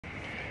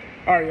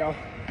All right, y'all.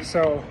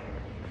 So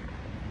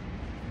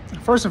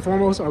first and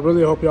foremost, I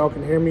really hope y'all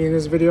can hear me in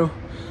this video.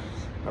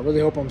 I really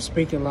hope I'm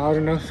speaking loud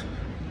enough.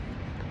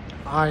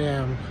 I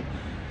am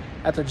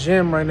at the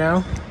gym right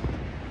now.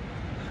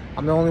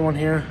 I'm the only one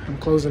here. I'm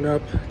closing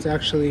up. It's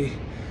actually,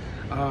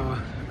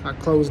 I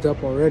closed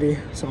up already,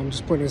 so I'm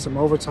just putting in some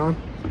overtime.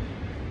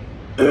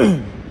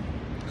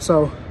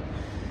 So,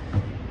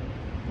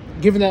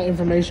 given that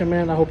information,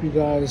 man, I hope you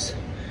guys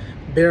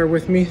bear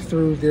with me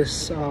through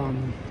this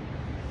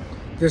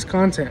this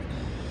content.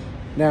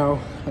 Now,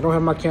 I don't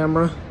have my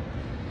camera.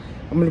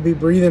 I'm gonna be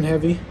breathing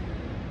heavy.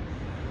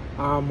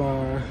 I'm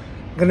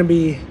gonna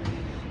be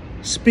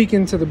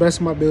speaking to the best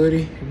of my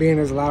ability, being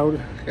as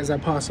loud as I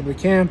possibly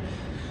can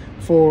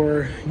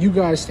for you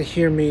guys to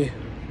hear me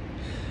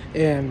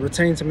and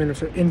retain some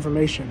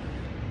information.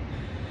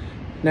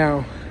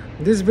 Now,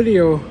 this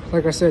video,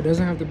 like I said,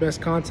 doesn't have the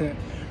best content.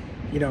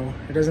 You know,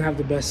 it doesn't have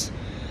the best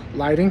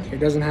lighting. It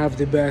doesn't have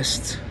the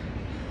best,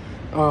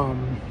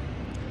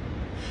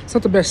 it's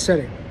not the best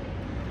setting.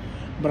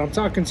 But I'm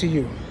talking to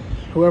you,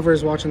 whoever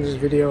is watching this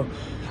video.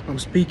 I'm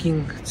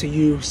speaking to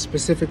you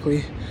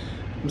specifically.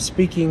 I'm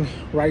speaking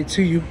right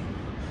to you,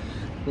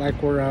 like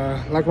we're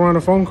on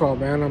a phone call,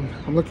 man.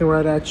 I'm looking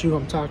right at you.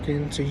 I'm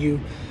talking to you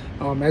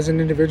as an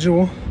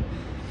individual,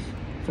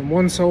 from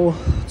one soul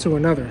to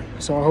another.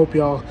 So I hope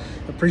y'all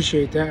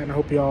appreciate that, and I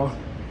hope y'all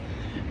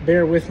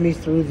bear with me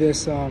through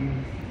this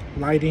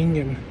lighting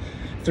and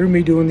through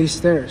me doing these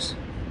stairs.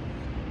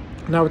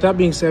 Now, with that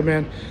being said,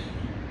 man,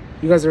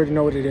 you guys already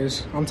know what it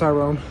is. I'm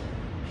Tyrone.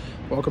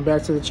 Welcome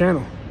back to the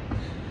channel.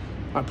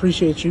 I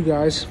appreciate you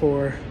guys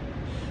for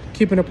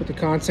keeping up with the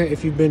content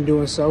if you've been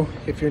doing so.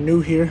 If you're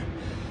new here,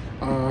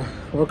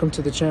 welcome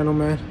to the channel,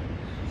 man.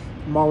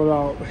 I'm all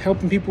about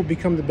helping people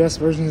become the best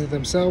versions of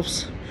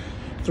themselves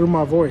through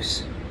my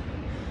voice.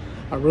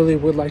 I really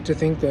would like to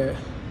think that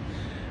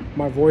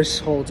my voice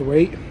holds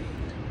weight,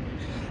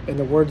 and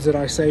the words that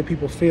I say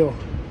people feel.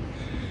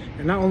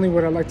 And not only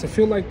would I like to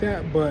feel like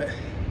that, but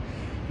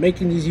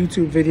making these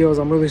YouTube videos,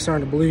 I'm really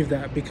starting to believe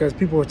that, because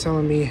people are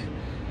telling me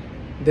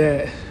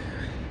that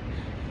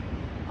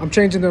I'm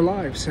changing their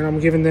lives, and I'm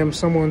giving them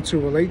someone to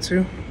relate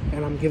to,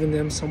 and I'm giving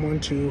them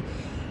someone to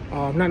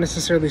not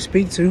necessarily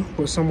speak to,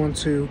 but someone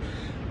to,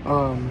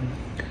 like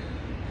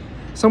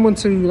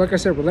I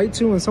said, relate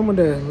to, and someone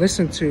to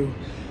listen to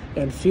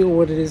and feel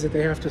what it is that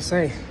they have to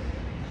say.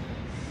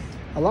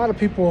 A lot of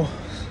people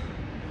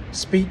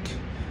speak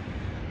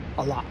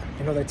a lot.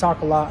 You know, they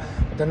talk a lot,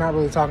 but they're not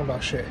really talking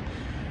about shit.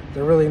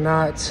 They're really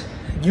not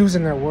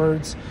using their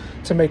words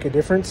to make a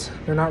difference.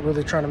 They're not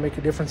really trying to make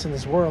a difference in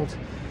this world.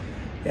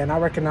 And I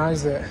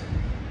recognize that,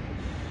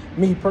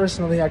 me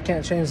personally, I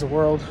can't change the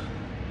world.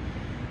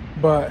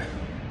 But,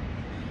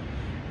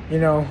 you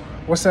know,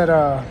 what's that,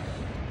 I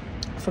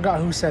forgot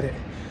who said it.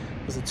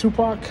 Was it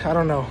Tupac? I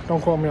don't know.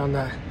 Don't quote me on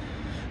that.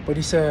 But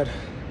he said,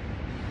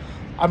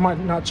 I might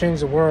not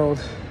change the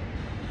world,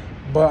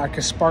 but I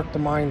can spark the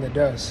mind that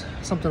does.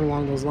 Something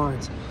along those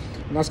lines.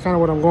 And that's kind of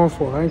what I'm going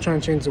for. I ain't trying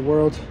to change the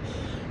world.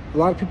 A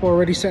lot of people are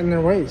already set in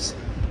their ways.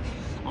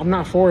 I'm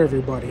not for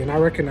everybody, and I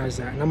recognize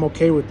that, and I'm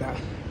okay with that.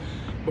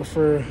 But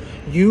for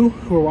you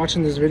who are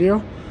watching this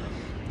video,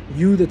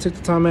 you that took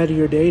the time out of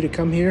your day to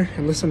come here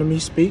and listen to me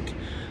speak,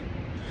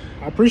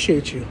 I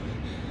appreciate you.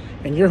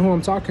 And you're who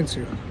I'm talking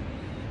to.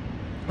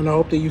 And I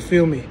hope that you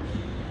feel me.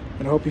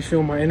 And I hope you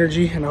feel my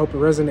energy, and I hope it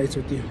resonates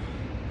with you.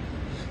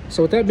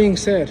 So with that being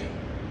said,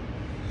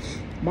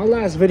 my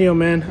last video,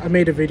 man, I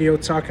made a video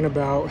talking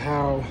about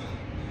how,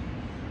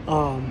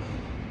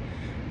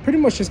 pretty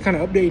much just kind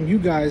of updating you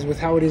guys with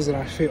how it is that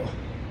I feel.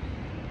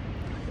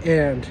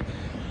 And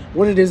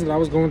what it is that I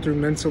was going through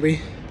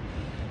mentally.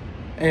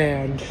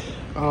 And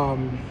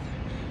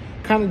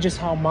kind of just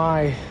how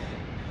my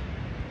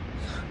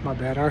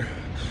bad, our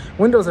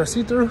windows are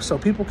see-through, so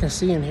people can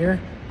see in here,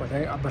 but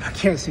I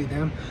can't see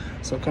them.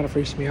 So it kind of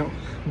freaks me out.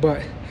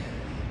 But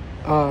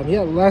yeah,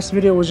 the last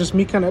video was just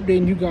me kind of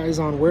updating you guys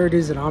on where it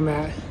is that I'm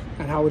at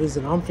and how it is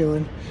that I'm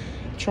feeling,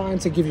 trying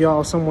to give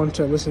y'all someone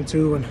to listen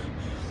to and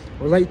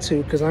relate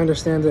to, because I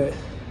understand that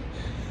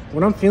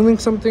when I'm feeling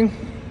something,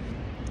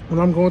 when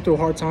I'm going through a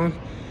hard time,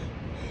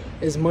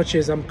 as much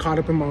as I'm caught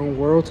up in my own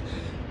world,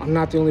 I'm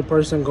not the only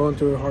person going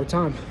through a hard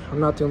time. I'm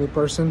not the only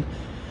person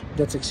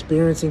that's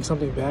experiencing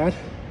something bad.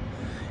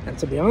 And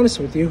to be honest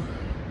with you,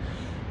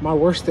 my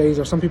worst days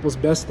are some people's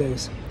best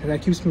days, and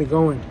that keeps me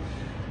going.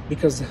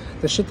 Because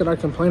the shit that I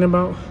complain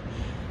about,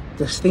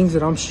 the things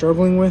that I'm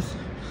struggling with,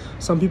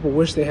 some people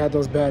wish they had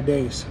those bad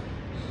days.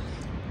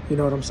 You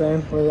know what I'm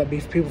saying? Whether that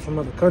be people from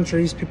other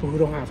countries, people who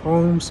don't have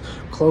homes,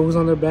 clothes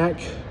on their back,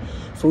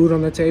 food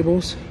on their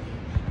tables.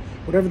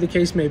 Whatever the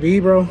case may be,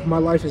 bro, my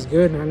life is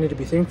good, and I need to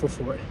be thankful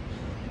for it.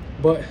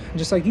 But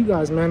just like you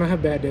guys, man, I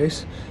have bad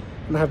days.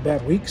 And I have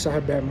bad weeks. I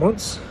have bad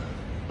months.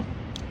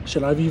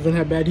 Should I've even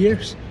had bad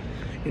years?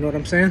 You know what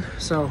I'm saying?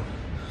 So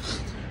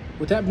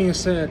with that being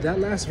said, that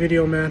last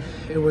video, man,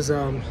 it was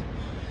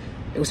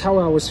how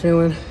I was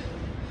feeling.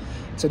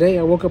 Today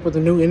I woke up with a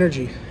new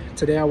energy.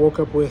 Today I woke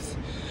up with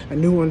a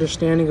new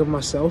understanding of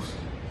myself,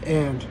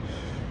 and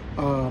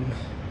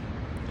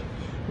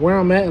where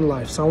I'm at in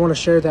life. So I want to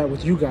share that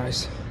with you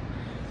guys.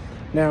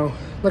 Now,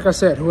 like I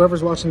said,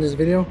 whoever's watching this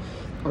video,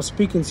 I'm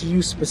speaking to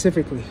you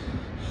specifically.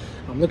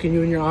 I'm looking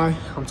you in your eye,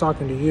 I'm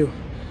talking to you.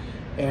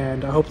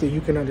 And I hope that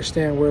you can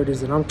understand where it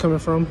is that I'm coming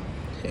from.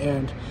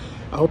 And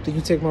I hope that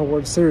you take my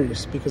words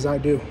serious, because I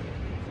do.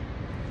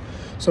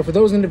 So for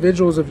those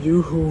individuals of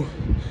you who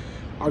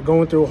are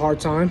going through a hard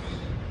time,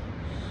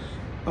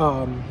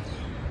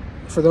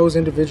 for those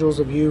individuals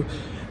of you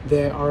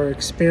that are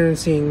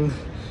experiencing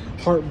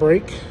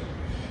heartbreak,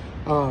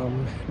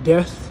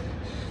 death,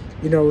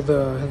 you know,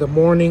 the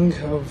mourning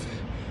of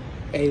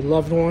a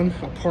loved one,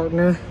 a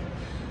partner,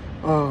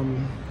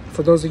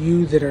 for those of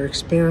you that are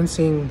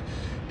experiencing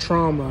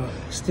trauma,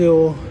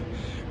 still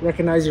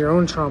recognize your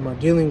own trauma,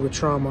 dealing with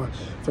trauma,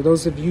 for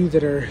those of you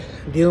that are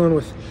dealing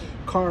with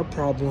car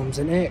problems,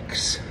 an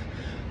ex,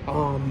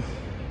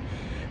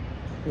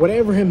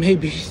 whatever it may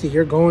be that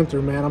you're going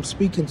through, man, I'm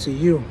speaking to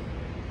you.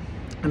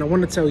 And I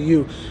want to tell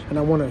you, and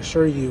I want to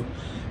assure you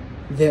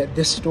that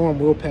this storm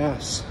will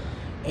pass.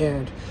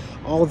 And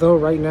although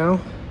right now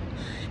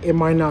it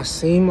might not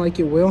seem like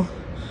it will,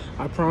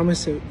 I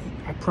promise you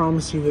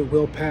it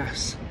will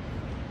pass.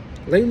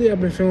 Lately, I've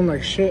been feeling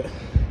like shit.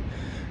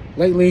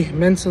 Lately,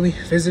 mentally,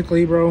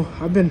 physically, bro,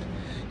 haven't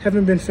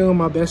been feeling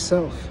my best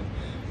self.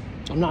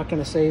 I'm not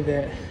gonna say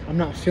that I'm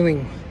not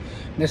feeling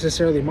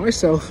necessarily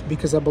myself,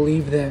 because I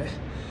believe that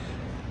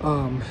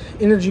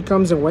energy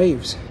comes in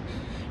waves.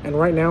 And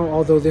right now,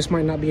 although this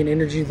might not be an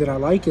energy that I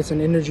like, it's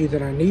an energy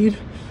that I need,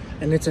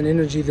 and it's an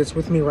energy that's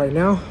with me right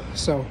now.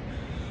 So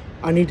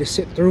I need to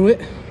sit through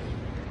it,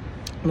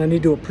 and I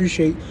need to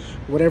appreciate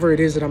whatever it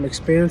is that I'm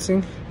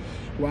experiencing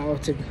while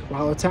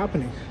it's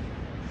happening.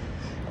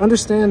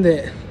 Understand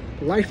that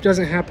life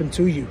doesn't happen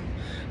to you.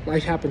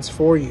 Life happens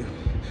for you.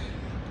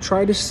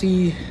 Try to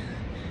see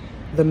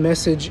the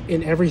message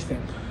in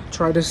everything.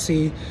 Try to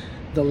see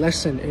the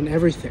lesson in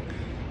everything.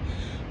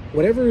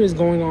 Whatever is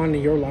going on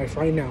in your life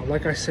right now,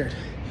 like I said,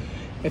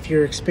 if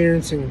you're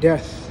experiencing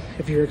death,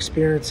 if you're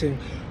experiencing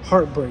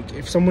heartbreak,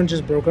 if someone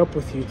just broke up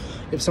with you,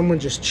 if someone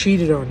just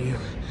cheated on you,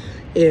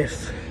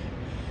 if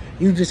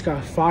you just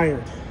got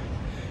fired,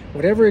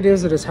 whatever it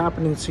is that is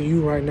happening to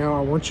you right now, I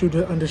want you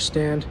to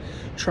understand,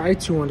 try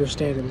to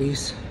understand at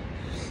least,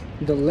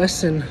 the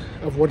lesson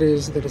of what it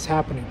is that is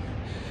happening.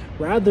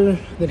 Rather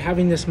than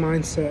having this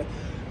mindset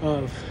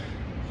of,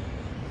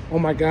 oh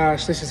my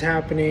gosh, this is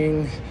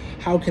happening.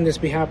 How can this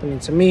be happening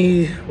to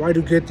me? Why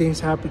do good things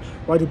happen?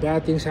 Why do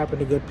bad things happen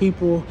to good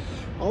people?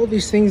 All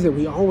these things that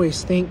we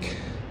always think.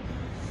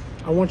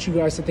 I want you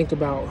guys to think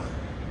about,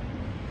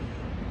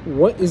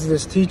 what is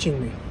this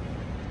teaching me?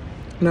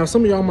 Now,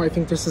 some of y'all might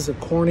think this is a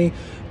corny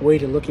way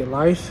to look at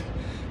life.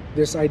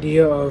 This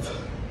idea of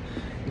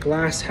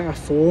glass half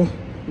full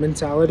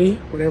mentality,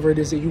 whatever it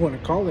is that you want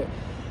to call it.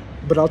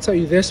 But I'll tell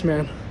you this,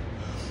 man.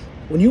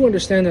 When you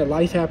understand that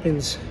life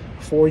happens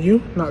for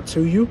you, not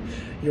to you,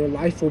 your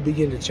life will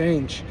begin to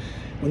change.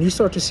 When you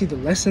start to see the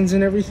lessons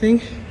in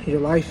everything,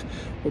 your life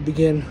will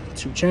begin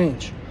to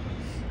change.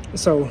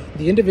 So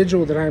the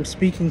individual that I'm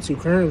speaking to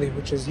currently,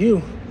 which is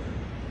you,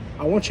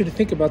 I want you to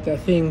think about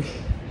that thing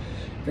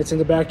that's in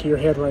the back of your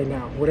head right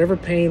now. Whatever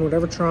pain,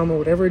 whatever trauma,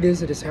 whatever it is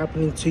that is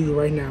happening to you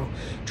right now,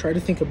 try to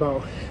think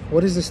about,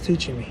 what is this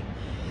teaching me?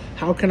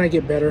 How can I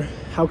get better?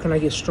 How can I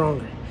get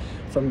stronger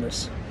from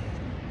this?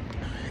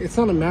 It's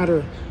not a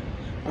matter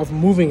of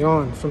moving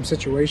on from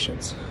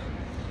situations.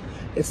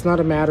 It's not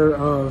a matter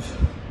of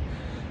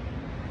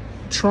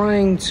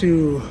trying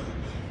to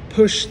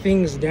push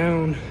things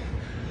down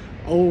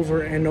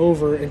over and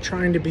over and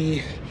trying to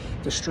be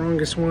the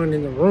strongest one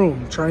in the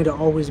room, trying to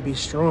always be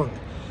strong.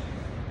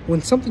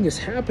 When something is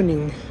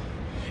happening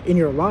in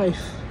your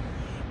life,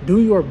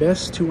 do your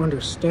best to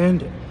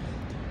understand it.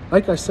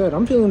 Like I said,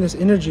 I'm feeling this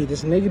energy,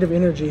 this negative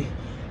energy,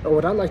 or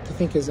what I like to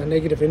think is a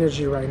negative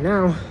energy right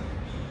now,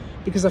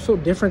 because I feel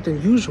different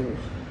than usual.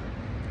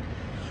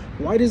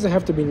 Why does it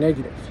have to be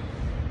negative?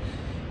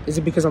 Is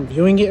it because I'm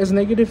viewing it as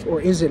negative,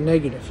 or is it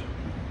negative?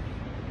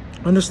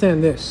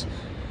 Understand this.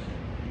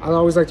 I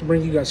always like to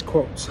bring you guys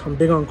quotes. I'm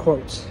big on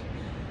quotes.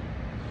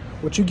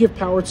 What you give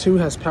power to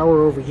has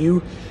power over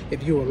you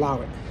if you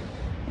allow it.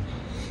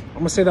 I'm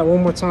gonna say that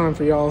one more time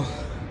for y'all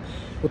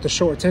with the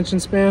short attention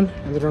span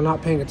and that are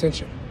not paying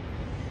attention.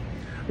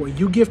 What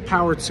you give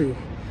power to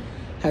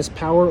has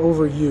power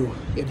over you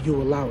if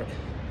you allow it.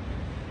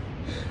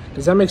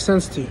 Does that make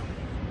sense to you?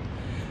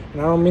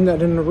 And I don't mean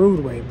that in a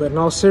rude way, but in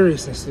all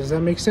seriousness, does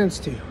that make sense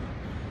to you?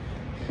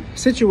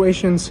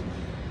 Situations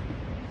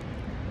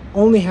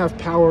only have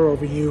power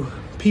over you.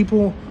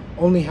 People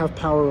only have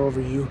power over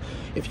you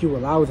if you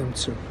allow them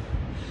to.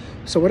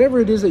 So whatever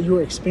it is that you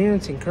are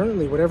experiencing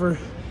currently, whatever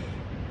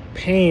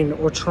pain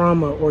or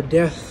trauma or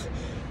death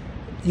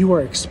you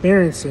are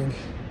experiencing,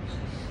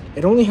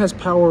 it only has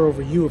power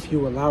over you if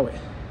you allow it.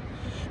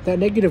 That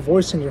negative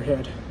voice in your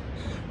head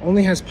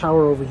only has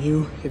power over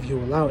you if you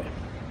allow it.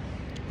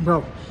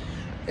 Bro,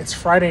 it's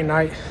Friday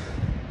night.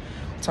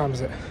 What time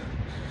is it?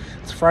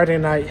 It's Friday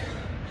night.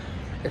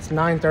 It's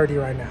 9:30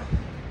 right now.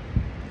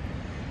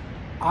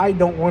 I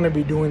don't want to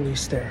be doing these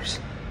stairs.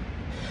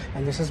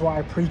 And this is why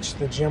I preach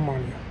the gym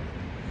on you.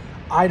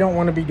 I don't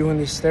want to be doing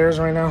these stairs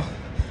right now.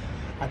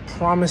 I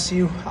promise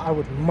you, I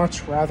would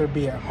much rather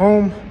be at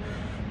home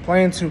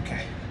playing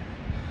 2K.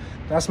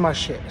 That's my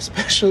shit,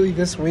 especially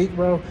this week,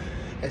 bro.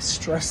 As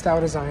stressed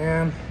out as I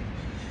am,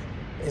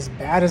 as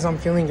bad as I'm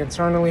feeling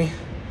internally,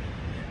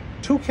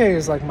 2K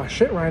is like my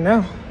shit right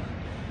now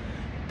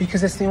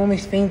because it's the only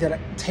thing that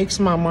takes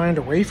my mind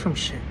away from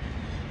shit.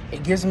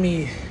 It gives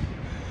me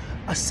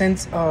a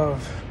sense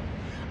of,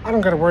 I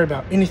don't got to worry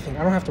about anything.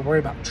 I don't have to worry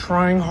about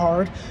trying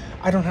hard.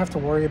 I don't have to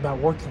worry about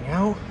working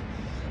out.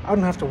 I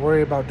don't have to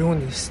worry about doing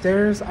these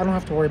stairs. I don't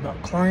have to worry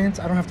about clients.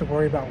 I don't have to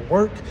worry about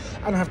work.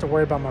 I don't have to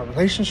worry about my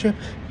relationship.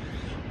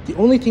 The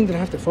only thing that I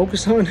have to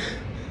focus on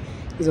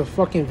is a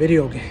fucking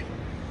video game.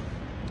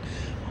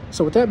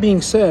 So with that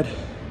being said,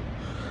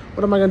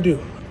 what am I gonna do?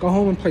 Go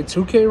home and play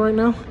 2K right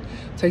now?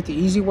 Take the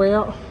easy way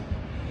out?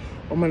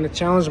 Or I'm gonna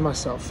challenge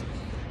myself?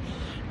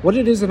 What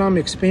it is that I'm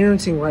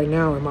experiencing right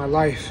now in my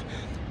life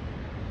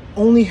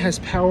only has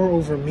power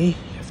over me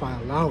if I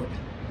allow it.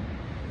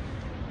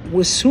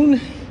 As soon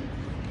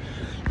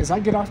as I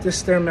get off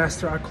this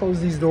Stairmaster, I close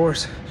these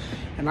doors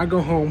and I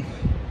go home,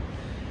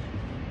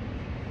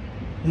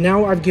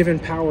 now I've given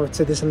power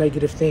to this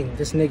negative thing,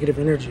 this negative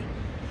energy.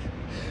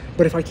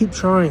 But if I keep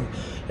trying,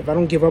 if I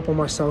don't give up on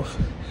myself,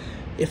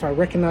 if I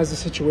recognize the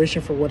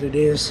situation for what it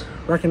is,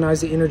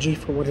 recognize the energy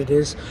for what it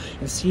is,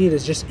 and see it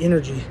as just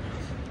energy,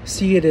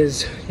 see it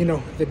as, you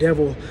know, the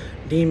devil,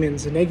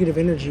 demons, the negative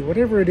energy,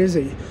 whatever it is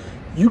that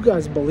you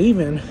guys believe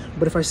in,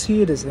 but if I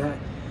see it as that,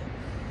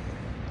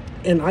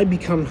 and I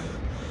become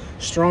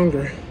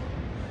stronger,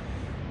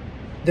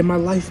 then my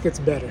life gets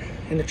better,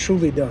 and it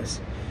truly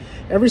does.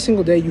 Every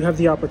single day you have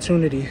the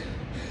opportunity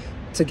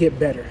to get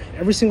better.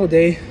 Every single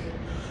day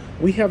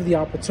we have the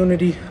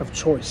opportunity of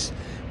choice.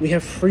 We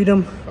have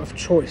freedom of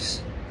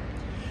choice.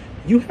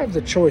 You have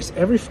the choice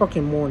every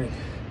fucking morning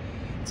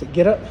to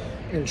get up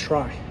and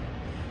try.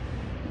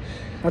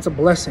 That's a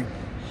blessing.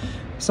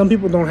 Some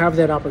people don't have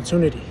that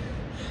opportunity.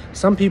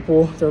 Some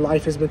people, their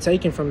life has been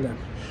taken from them,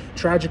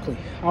 tragically.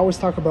 I always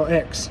talk about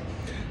X.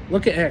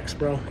 Look at X,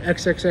 bro.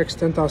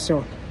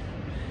 XXXTentacion.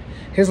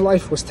 His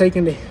life was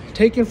taken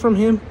from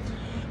him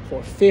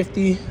for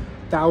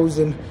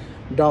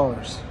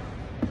 $50,000.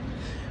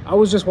 I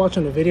was just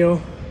watching a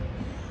video.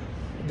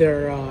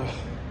 They're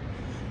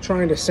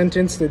trying to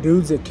sentence the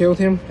dudes that killed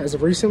him as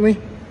of recently.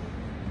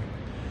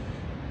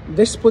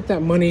 They split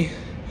that money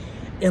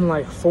in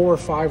like 4 or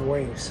 5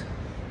 ways.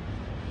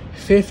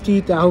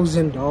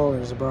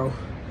 $50,000, bro.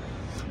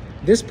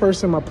 This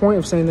person, my point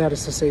of saying that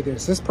is to say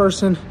this. This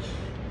person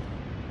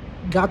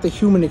got the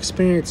human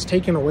experience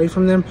taken away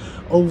from them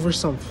over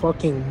some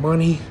fucking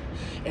money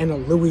and a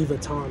Louis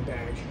Vuitton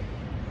bag.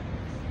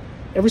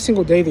 Every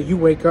single day that you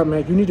wake up,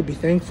 man, you need to be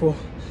thankful.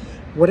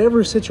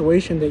 Whatever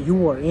situation that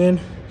you are in,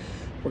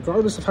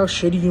 regardless of how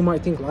shitty you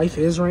might think life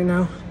is right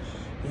now,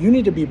 you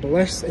need to be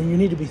blessed and you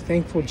need to be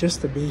thankful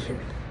just to be here.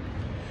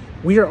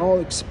 We are all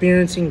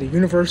experiencing the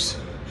universe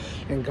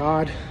and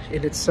God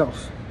in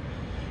itself.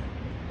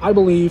 I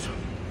believe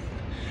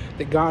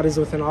that God is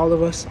within all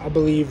of us. I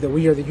believe that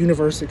we are the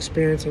universe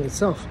experiencing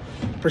itself.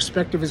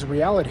 Perspective is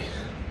reality.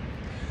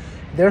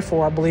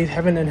 Therefore, I believe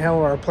heaven and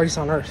hell are a place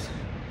on earth.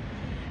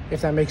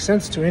 If that makes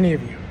sense to any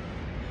of you.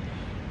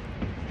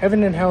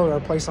 Heaven and hell are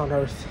a place on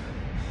earth.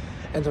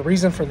 And the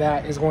reason for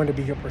that is going to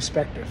be your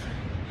perspective.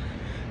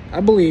 I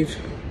believe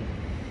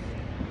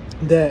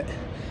that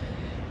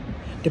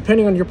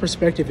depending on your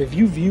perspective, if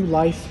you view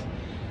life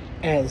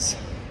as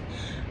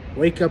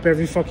wake up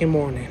every fucking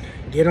morning,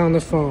 get on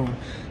the phone,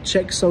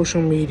 check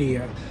social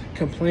media,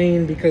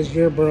 complain because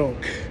you're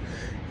broke,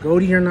 go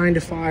to your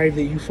 9-to-5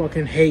 that you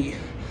fucking hate,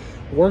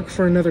 work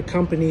for another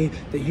company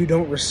that you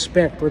don't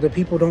respect or the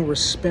people don't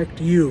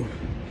respect you,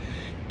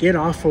 get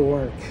off of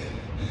work.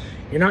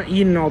 You're not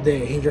eating all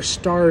day, you're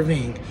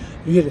starving,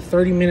 you get a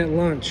 30-minute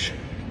lunch,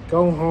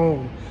 go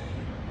home,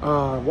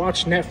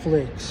 watch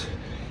Netflix,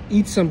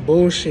 eat some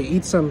bullshit,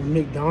 eat some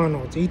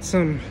McDonald's, eat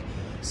some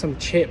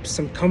chips,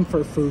 some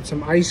comfort food,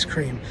 some ice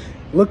cream,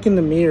 look in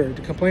the mirror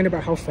to complain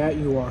about how fat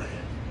you are.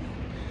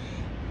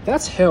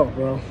 That's hell,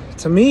 bro.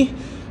 To me,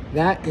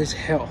 that is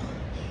hell.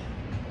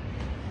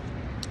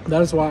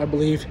 That is why I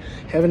believe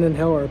heaven and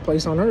hell are a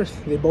place on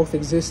earth. They both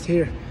exist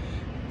here.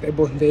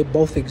 They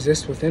both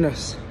exist within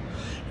us.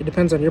 It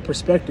depends on your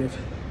perspective.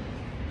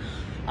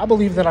 I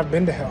believe that I've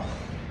been to hell.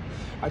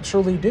 I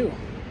truly do.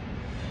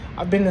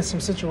 I've been in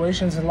some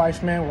situations in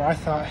life, man, where I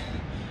thought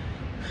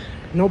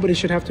nobody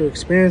should have to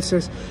experience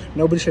this.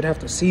 Nobody should have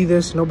to see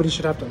this. Nobody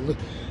should have to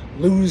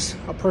lose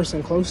a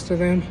person close to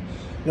them.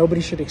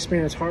 Nobody should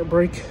experience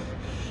heartbreak.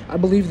 I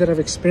believe that I've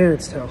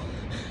experienced hell.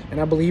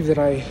 And I believe that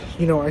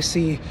I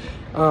see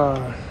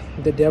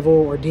the devil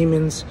or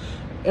demons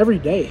every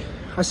day.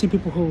 I see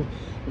people who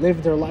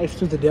live their life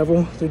through the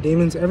devil, through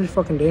demons, every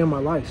fucking day of my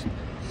life.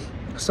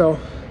 So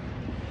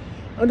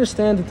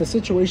understand that the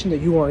situation that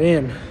you are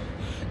in,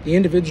 the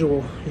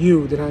individual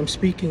you that I'm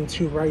speaking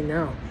to right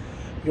now,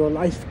 your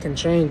life can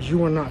change.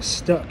 You are not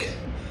stuck.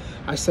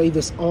 I say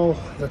this all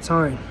the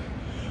time.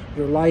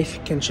 Your life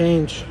can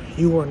change.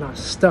 You are not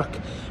stuck,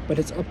 but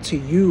it's up to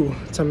you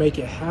to make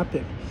it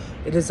happen.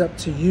 It is up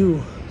to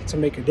you to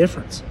make a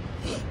difference.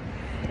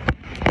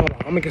 Hold on,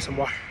 I'm gonna get some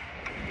water.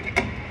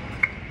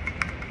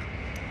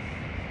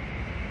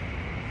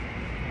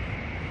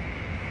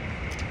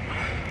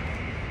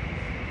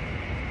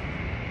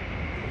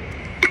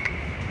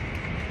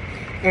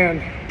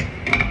 And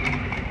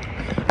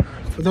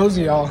for those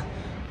of y'all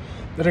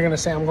that are gonna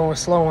say I'm going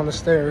slow on the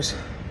stairs,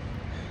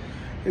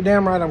 you're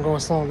damn right I'm going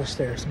slow on the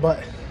stairs,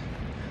 but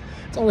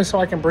it's only so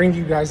I can bring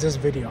you guys this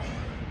video.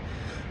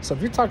 So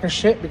if you're talking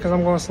shit because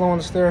I'm going slow on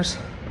the stairs,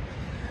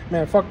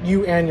 man, fuck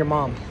you and your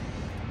mom.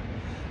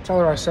 Tell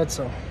her I said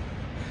so.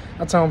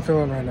 That's how I'm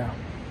feeling right now.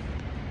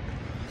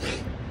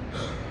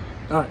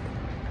 All right,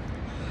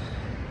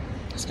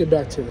 let's get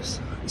back to this.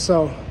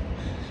 So,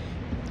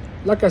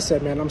 like I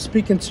said, man, I'm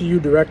speaking to you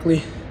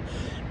directly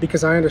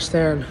because I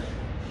understand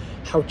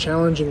how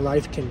challenging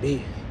life can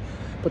be.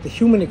 But the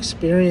human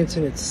experience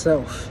in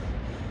itself,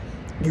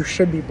 you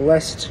should be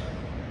blessed.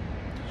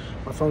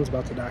 My phone's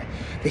about to die.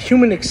 The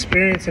human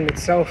experience in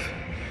itself,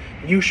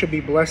 you should be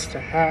blessed to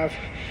have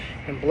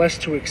and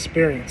blessed to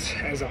experience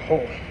as a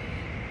whole.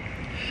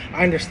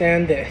 I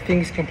understand that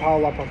things can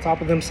pile up on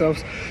top of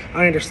themselves.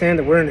 I understand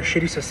that we're in a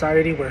shitty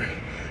society where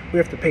we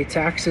have to pay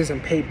taxes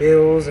and pay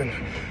bills and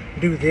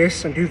do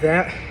this and do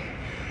that,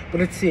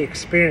 but it's the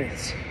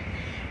experience.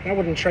 I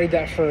wouldn't trade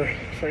that for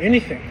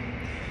anything.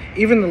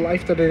 Even the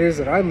life that it is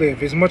that I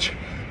live is much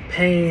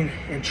pain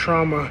and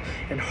trauma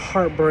and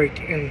heartbreak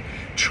and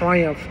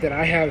triumph that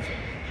I have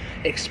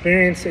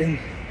experienced in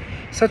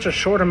such a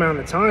short amount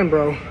of time,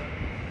 bro.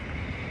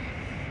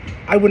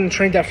 I wouldn't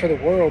trade that for the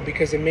world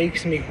because it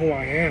makes me who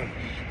I am.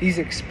 These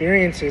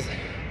experiences,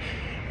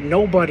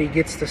 nobody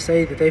gets to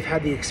say that they've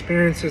had the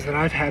experiences that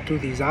I've had through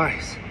these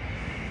eyes,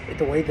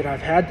 the way that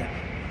I've had them.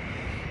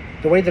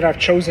 The way that I've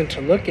chosen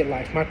to look at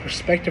life, my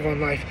perspective on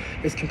life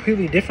is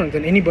completely different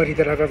than anybody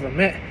that I've ever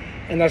met.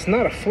 And that's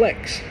not a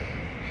flex.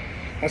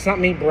 That's not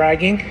me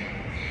bragging,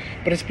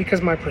 but it's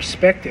because my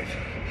perspective,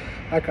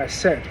 like I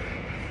said,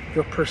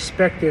 your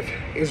perspective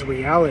is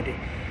reality.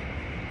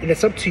 And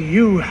it's up to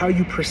you how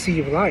you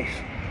perceive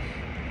life.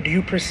 Do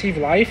you perceive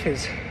life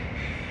as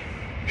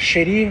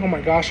shitty? Oh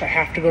my gosh, I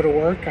have to go to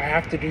work. I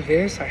have to do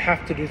this. I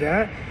have to do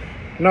that.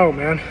 No,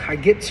 man, I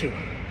get to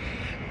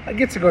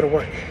go to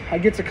work. I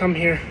get to come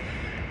here.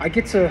 I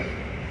get to,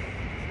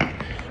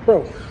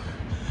 bro,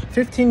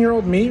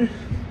 15-year-old me,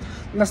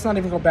 let's not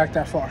even go back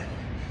that far.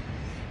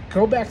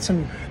 Go back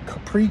to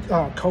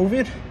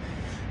pre-COVID.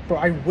 Bro,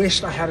 I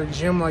wished I had a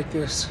gym like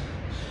this.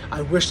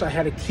 I wished I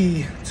had a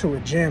key to a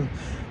gym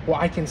where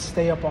I can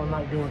stay up all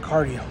night doing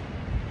cardio.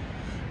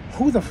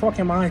 Who the fuck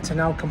am I to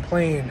now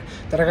complain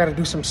that I gotta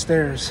do some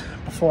stairs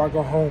before I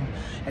go home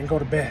and go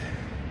to bed?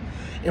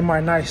 In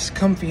my nice,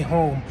 comfy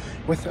home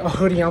with a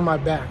hoodie on my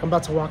back. I'm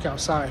about to walk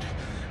outside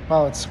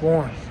while it's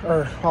warm,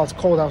 or while it's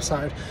cold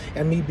outside,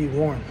 and me be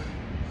warm.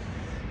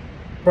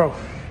 Bro,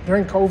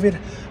 during COVID,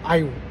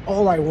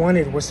 all I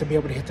wanted was to be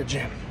able to hit the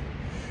gym.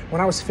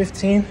 When I was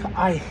 15,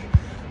 I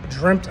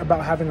dreamt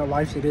about having the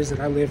life it is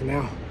that I live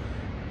now.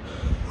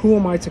 Who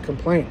am I to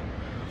complain?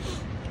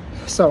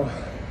 So,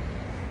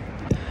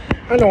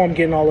 I know I'm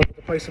getting all over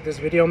the place with this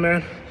video,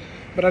 man,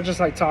 but I just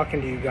like talking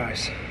to you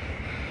guys.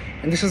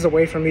 And this is a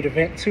way for me to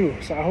vent too.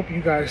 So I hope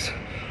you guys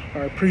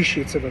are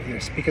appreciative of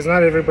this, because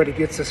not everybody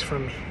gets this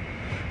from me.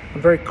 I'm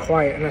very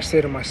quiet and I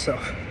stay to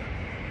myself.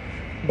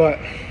 But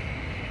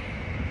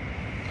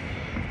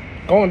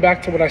going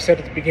back to what I said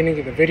at the beginning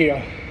of the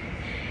video,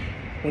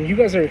 when you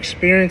guys are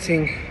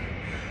experiencing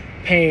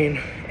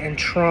pain and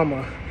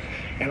trauma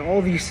and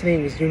all these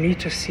things, you need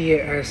to see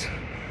it as,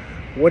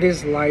 what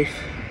is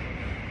life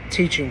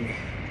teaching me?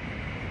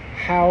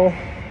 How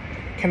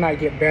can I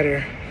get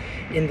better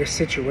in this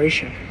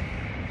situation?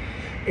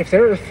 If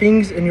there are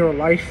things in your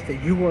life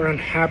that you are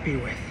unhappy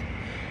with,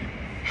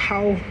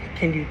 how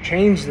can you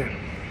change them?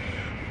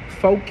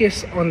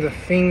 Focus on the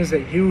things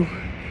that you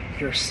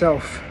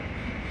yourself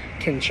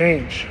can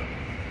change.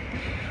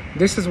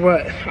 This is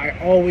what I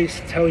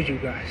always tell you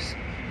guys.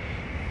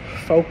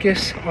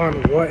 Focus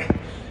on what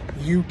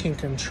you can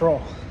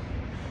control.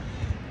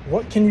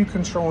 What can you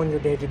control on your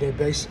day-to-day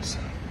basis?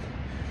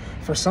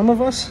 For some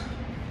of us,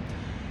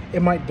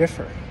 it might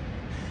differ.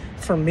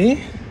 For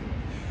me,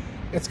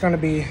 it's going to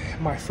be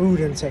my food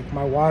intake,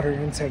 my water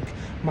intake,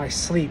 my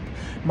sleep,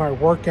 my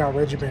workout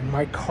regimen,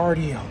 my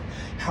cardio,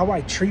 how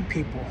I treat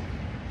people.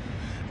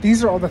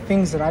 These are all the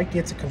things that I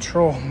get to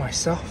control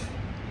myself.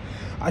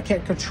 I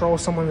can't control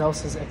someone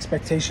else's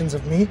expectations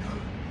of me.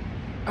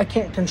 I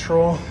can't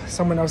control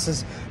someone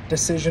else's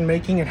decision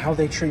making and how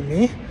they treat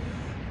me.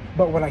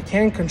 But what I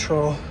can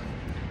control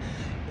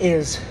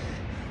is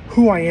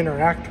who I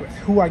interact with,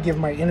 who I give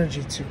my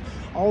energy to,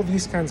 all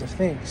these kinds of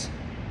things.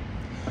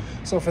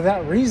 So for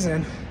that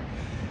reason,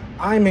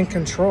 I'm in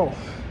control.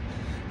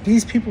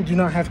 These people do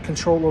not have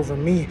control over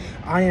me.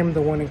 I am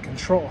the one in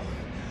control.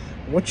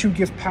 What you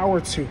give power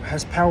to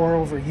has power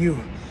over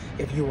you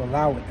if you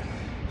allow it.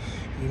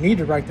 You need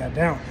to write that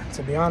down,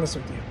 to be honest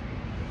with you.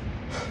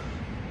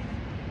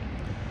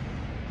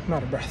 I'm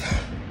out of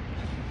breath.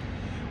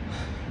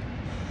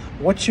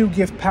 What you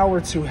give power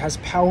to has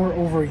power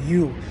over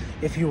you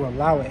if you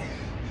allow it.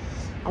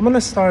 I'm gonna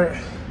start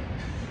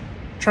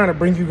trying to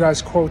bring you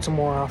guys quotes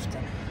more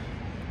often.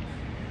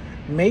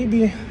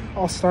 Maybe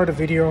I'll start a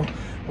video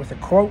with a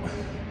quote,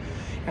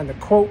 and the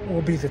quote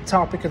will be the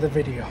topic of the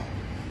video.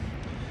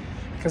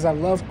 Because I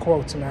love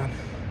quotes, man.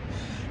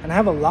 And I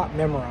have a lot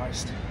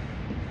memorized.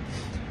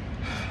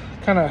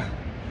 Kind of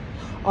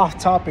off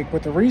topic,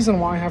 but the reason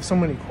why I have so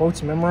many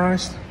quotes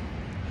memorized,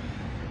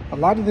 a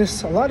lot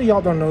of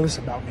y'all don't know this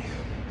about me.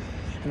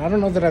 And I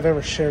don't know that I've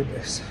ever shared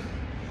this.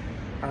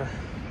 Or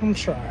I'm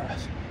sure I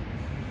have.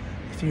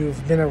 If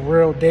you've been a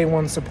real day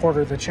one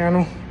supporter of the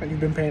channel and you've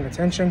been paying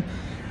attention,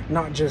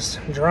 not just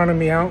drowning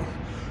me out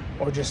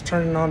or just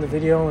turning on the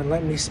video and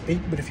letting me speak,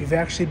 but if you've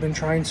actually been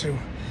trying to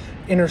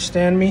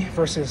understand me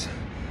versus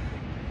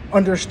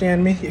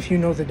understand me, if you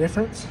know the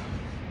difference.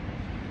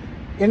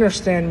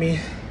 Understand me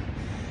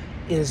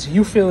is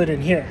you feel it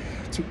in here.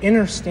 To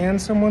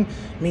understand someone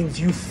means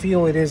you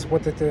feel it is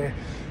what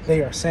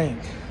they are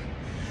saying.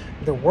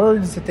 The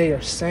words that they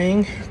are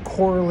saying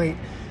correlate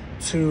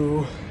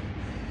to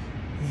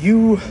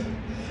you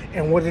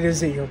and what it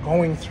is that you're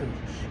going through.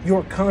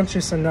 You're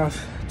conscious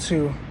enough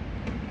to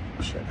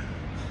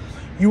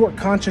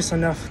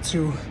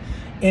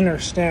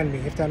understand me,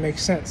 if that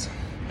makes sense.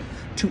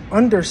 To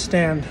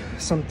understand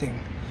something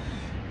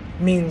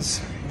means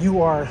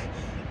you are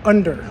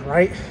under,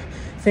 right?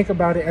 Think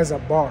about it as a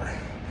bar.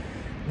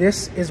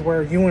 This is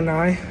where you and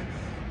I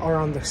are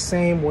on the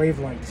same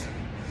wavelength.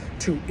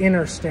 To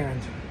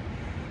understand.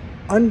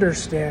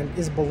 Understand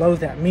is below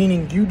that,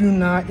 meaning you do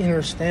not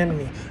understand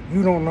me.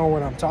 You don't know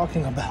what I'm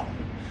talking about.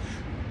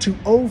 To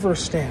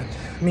overstand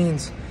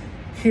means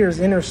here's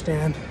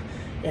understand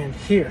and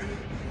here,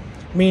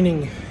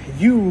 meaning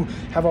you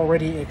have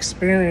already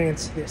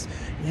experienced this.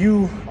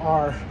 You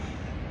are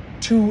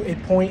to a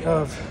point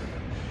of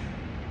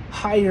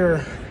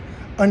higher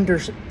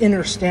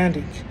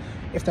understanding,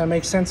 if that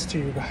makes sense to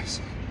you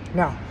guys.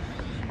 Now,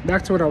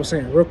 back to what I was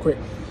saying real quick.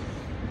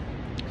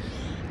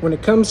 When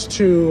it comes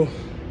to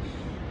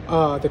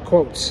the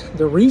quotes,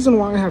 the reason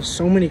why I have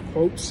so many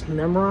quotes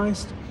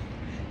memorized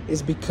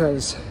is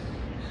because,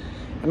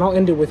 and I'll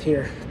end it with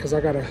here because I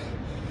gotta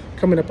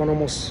coming up on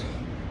almost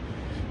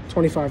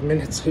 25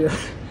 minutes here.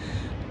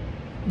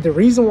 The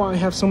reason why I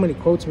have so many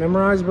quotes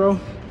memorized, bro,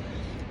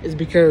 is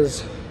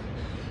because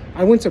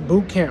I went to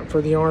boot camp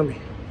for the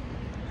Army.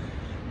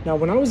 Now,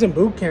 when I was in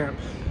boot camp,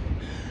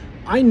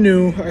 I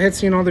had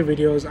seen all the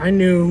videos. I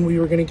knew we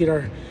were gonna get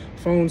our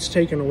phones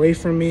taken away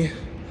from me.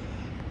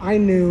 I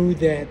knew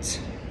that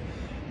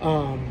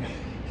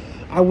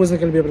I wasn't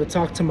gonna be able to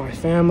talk to my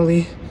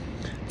family,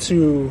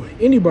 to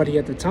anybody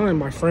at the time,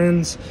 my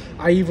friends.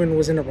 I even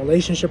was in a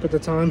relationship at the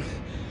time.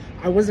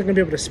 I wasn't gonna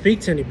be able to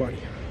speak to anybody.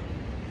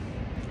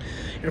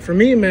 And for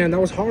me, man, that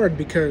was hard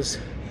because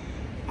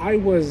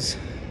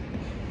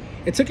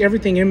it took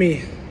everything in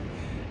me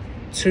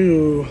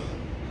to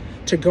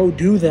go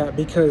do that,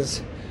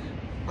 because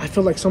I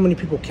feel like so many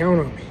people count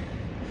on me.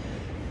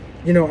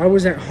 You know, I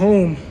was at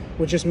home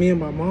with just me and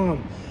my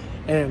mom,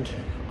 and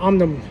I'm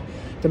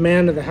the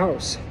man of the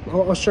house.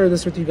 I'll share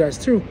this with you guys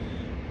too.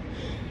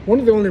 One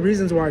of the only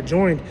reasons why I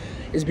joined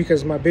is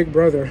because my big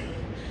brother,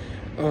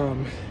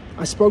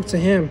 I spoke to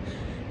him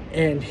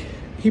and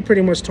he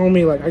pretty much told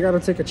me, like, I got to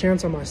take a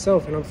chance on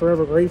myself, and I'm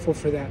forever grateful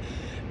for that,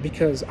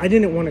 because I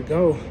didn't want to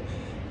go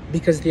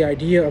because the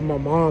idea of my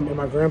mom and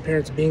my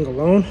grandparents being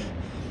alone,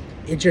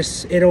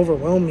 it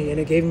overwhelmed me and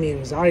it gave me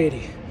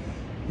anxiety.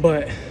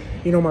 But,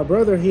 you know, my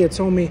brother, he had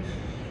told me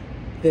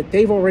that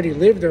they've already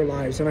lived their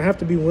lives and I have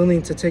to be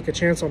willing to take a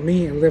chance on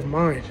me and live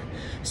mine.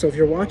 So if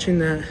you're watching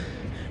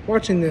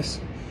this,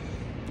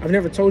 I've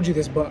never told you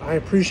this, but I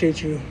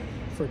appreciate you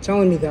for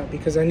telling me that,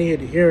 because I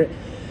needed to hear it,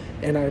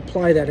 and I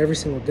apply that every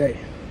single day.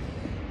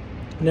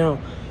 Now,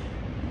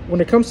 when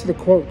it comes to the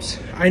quotes,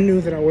 I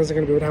knew that I wasn't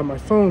going to be able to have my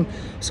phone,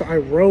 so I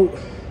wrote,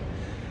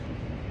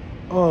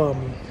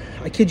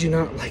 I kid you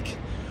not, like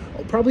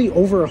probably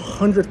over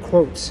 100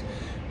 quotes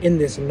in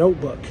this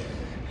notebook.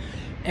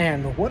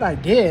 And what I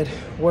did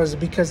was,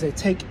 because they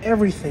take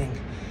everything,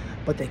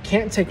 but they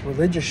can't take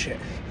religious shit.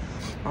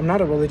 I'm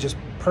not a religious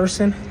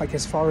person, like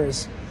as far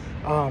as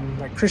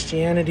like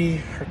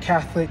Christianity or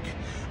Catholic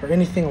or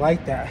anything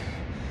like that.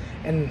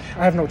 And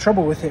I have no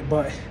trouble with it,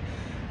 but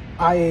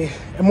I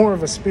am more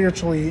of a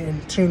spiritually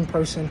in tune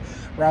person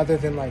rather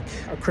than like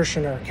a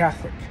Christian or a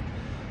Catholic.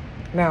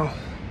 Now,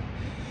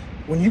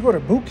 when you go to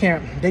boot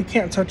camp, they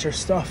can't touch your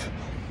stuff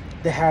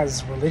that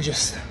has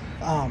religious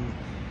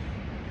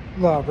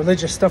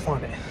stuff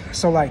on it.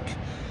 So like,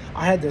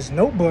 I had this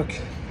notebook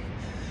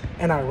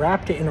and I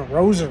wrapped it in a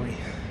rosary,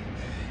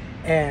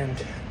 and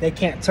they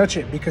can't touch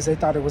it because they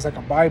thought it was like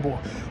a Bible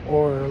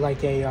or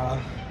like a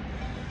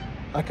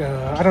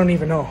I don't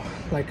even know,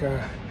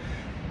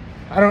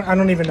 I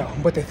don't even know,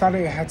 but they thought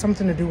it had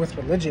something to do with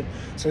religion,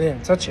 so they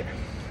didn't touch it.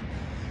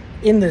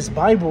 In this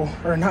Bible,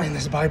 or not in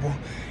this Bible,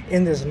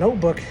 in this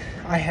notebook,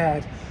 I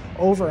had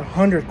over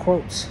 100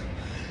 quotes.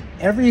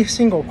 Every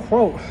single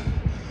quote,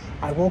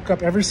 I woke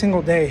up every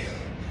single day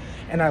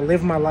and I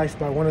lived my life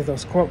by one of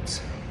those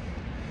quotes.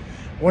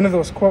 one of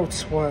those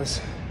quotes was,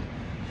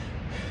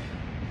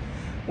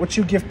 what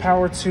you give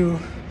power to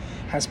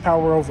has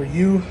power over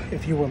you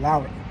if you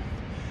allow it.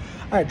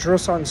 I had drill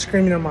sergeants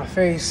screaming in my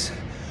face.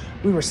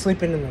 We were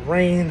sleeping in the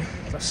rain,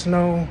 the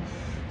snow,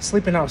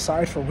 sleeping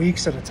outside for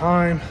weeks at a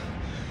time.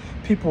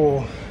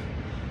 People,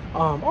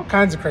 all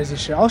kinds of crazy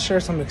shit. I'll share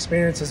some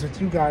experiences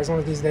with you guys one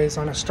of these days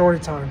on a story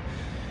time.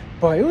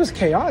 But it was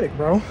chaotic,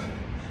 bro.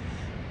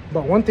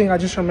 But one thing I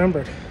just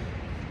remembered,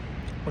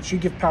 what you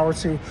give power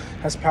to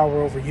has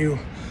power over you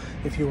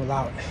if you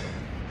allow it.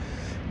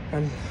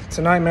 And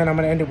tonight, man, I'm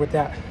gonna end it with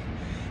that,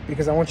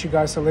 because I want you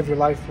guys to live your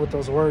life with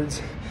those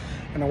words,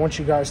 and I want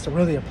you guys to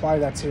really apply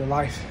that to your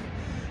life,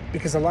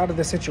 because a lot of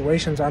the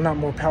situations are not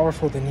more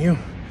powerful than you,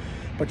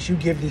 but you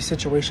give these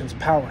situations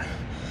power.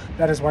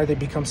 That is why they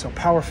become so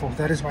powerful.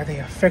 That is why they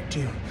affect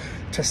you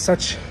to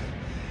such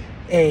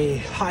a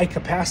high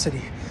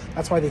capacity.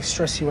 That's why they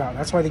stress you out.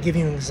 That's why they give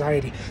you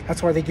anxiety.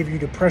 That's why they give you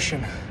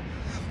depression.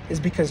 Is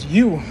because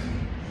you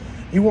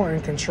are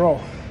in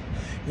control.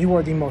 You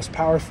are the most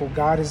powerful.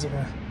 God is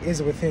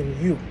within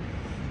you.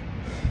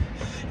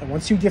 And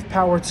once you give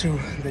power to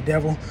the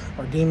devil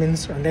or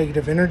demons or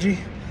negative energy,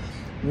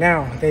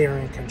 now they are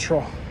in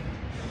control.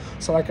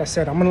 So like I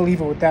said, I'm gonna leave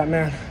it with that,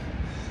 man.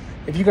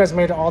 If you guys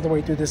made it all the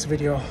way through this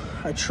video,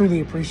 I truly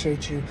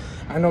appreciate you.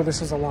 I know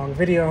this is a long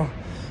video.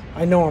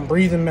 I know I'm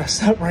breathing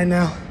messed up right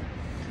now.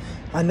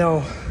 I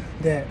know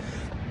that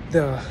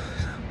the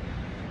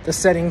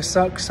setting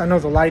sucks. I know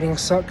the lighting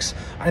sucks.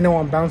 I know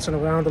I'm bouncing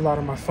around a lot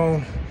on my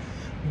phone,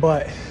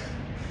 but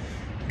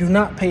do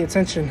not pay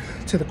attention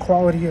to the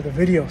quality of the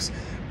videos.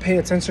 Pay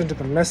attention to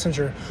the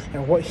messenger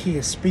and what he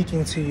is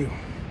speaking to you.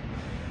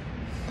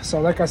 So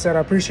like I said, I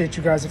appreciate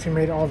you guys if you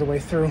made it all the way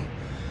through.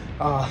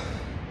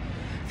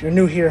 If you're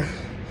new here,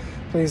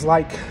 please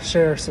like,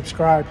 share,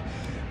 subscribe.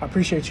 I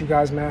appreciate you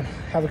guys, man.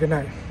 Have a good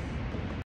night.